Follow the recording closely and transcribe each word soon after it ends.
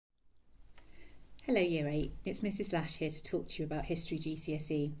Hello Year 8, it's Mrs Lash here to talk to you about History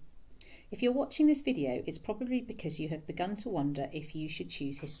GCSE. If you're watching this video, it's probably because you have begun to wonder if you should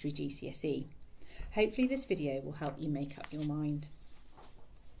choose History GCSE. Hopefully this video will help you make up your mind.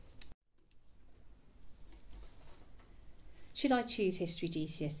 Should I choose History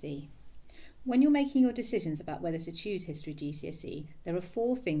GCSE? When you're making your decisions about whether to choose History GCSE, there are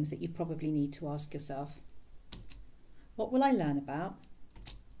 4 things that you probably need to ask yourself. What will I learn about?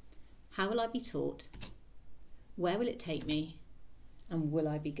 How will I be taught? Where will it take me? And will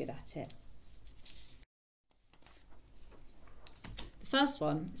I be good at it? The first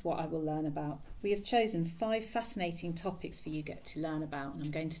one is what I will learn about. We have chosen 5 fascinating topics for you to learn about, and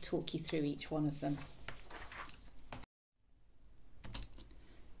I'm going to talk you through each one of them.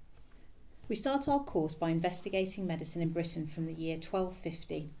 We start our course by investigating medicine in Britain from the year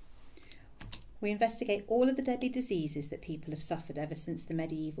 1250. We investigate all of the deadly diseases that people have suffered ever since the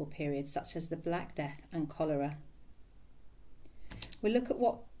medieval period, such as the Black Death and cholera. We'll look at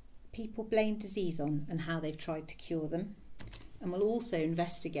what people blame disease on and how they've tried to cure them. And we'll also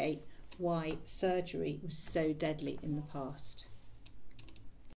investigate why surgery was so deadly in the past.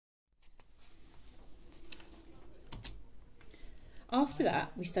 After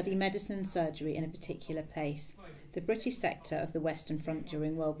that, we study medicine and surgery in a particular place, the British sector of the Western Front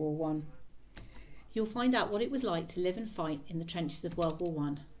during World War I. You'll find out what it was like to live and fight in the trenches of World War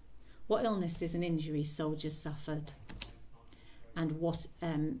I, what illnesses and injuries soldiers suffered, and what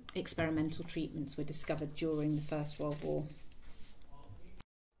experimental treatments were discovered during the First World War.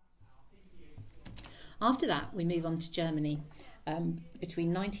 After that, we move on to Germany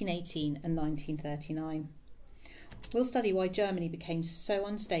between 1918 and 1939. We'll study why Germany became so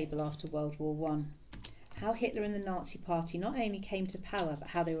unstable after World War I, how Hitler and the Nazi Party not only came to power, but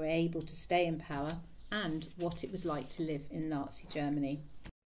how they were able to stay in power, and what it was like to live in Nazi Germany.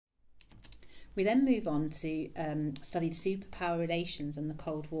 We then move on to study the superpower relations and the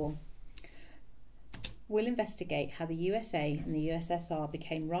Cold War. We'll investigate how the USA and the USSR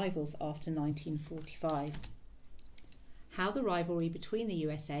became rivals after 1945, how the rivalry between the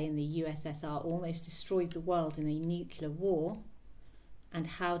USA and the USSR almost destroyed the world in a nuclear war, and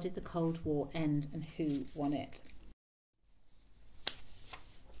how did the Cold War end and who won it.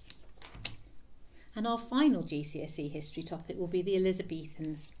 And our final GCSE history topic will be the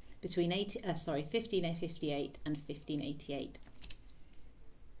Elizabethans between 1558 and 1588.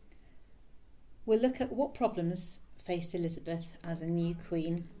 We'll look at what problems faced Elizabeth as a new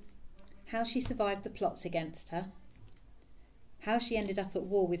queen, how she survived the plots against her, how she ended up at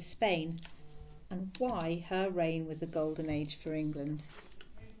war with Spain, and why her reign was a golden age for England.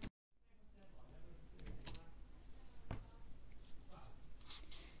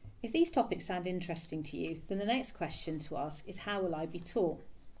 If these topics sound interesting to you, then the next question to ask is, how will I be taught?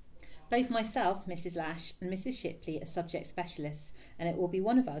 Both myself, Mrs Lash, and Mrs Shipley are subject specialists, and it will be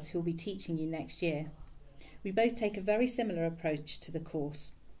one of us who will be teaching you next year. We both take a very similar approach to the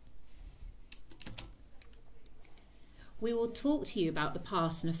course. We will talk to you about the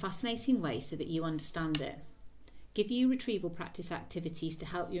past in a fascinating way so that you understand it, give you retrieval practice activities to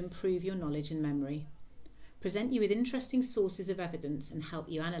help you improve your knowledge and memory, present you with interesting sources of evidence and help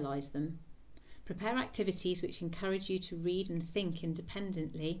you analyse them, prepare activities which encourage you to read and think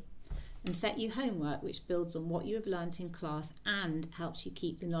independently, and set you homework which builds on what you have learnt in class and helps you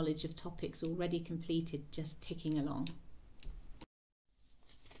keep the knowledge of topics already completed just ticking along.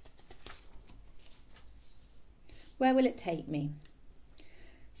 Where will it take me?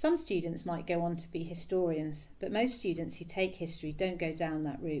 Some students might go on to be historians, but most students who take history don't go down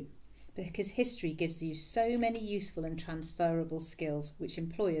that route, because history gives you so many useful and transferable skills which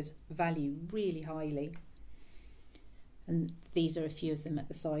employers value really highly. And these are a few of them at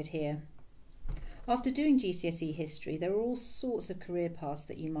the side here. After doing GCSE history, there are all sorts of career paths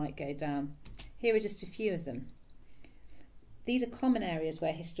that you might go down. Here are just a few of them. These are common areas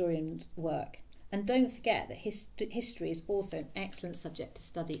where historians work. And don't forget that history is also an excellent subject to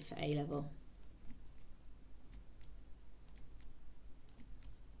study for A-level.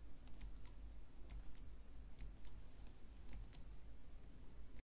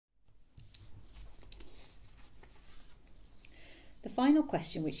 The final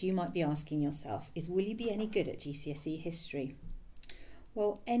question which you might be asking yourself is, will you be any good at GCSE history?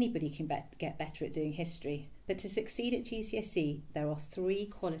 Well, anybody can get better at doing history, but to succeed at GCSE, there are 3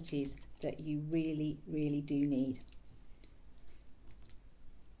 qualities that you really, really do need.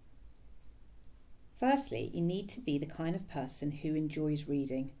 Firstly, you need to be the kind of person who enjoys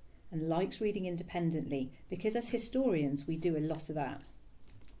reading and likes reading independently, because as historians we do a lot of that.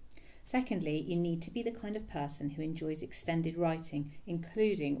 Secondly, you need to be the kind of person who enjoys extended writing,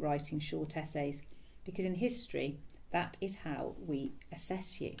 including writing short essays, because in history, that is how we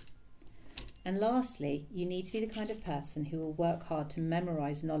assess you. And lastly, you need to be the kind of person who will work hard to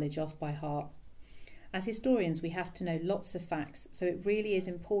memorise knowledge off by heart. As historians, we have to know lots of facts, so it really is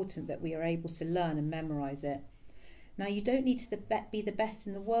important that we are able to learn and memorise it. Now, you don't need to be the best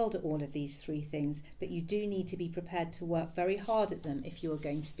in the world at all of these three things, but you do need to be prepared to work very hard at them if you are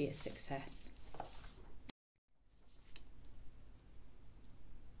going to be a success.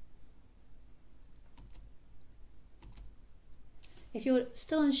 If you're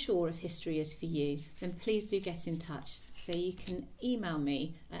still unsure if history is for you, then please do get in touch. So you can email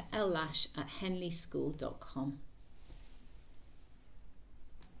me at llash@henleyschool.com.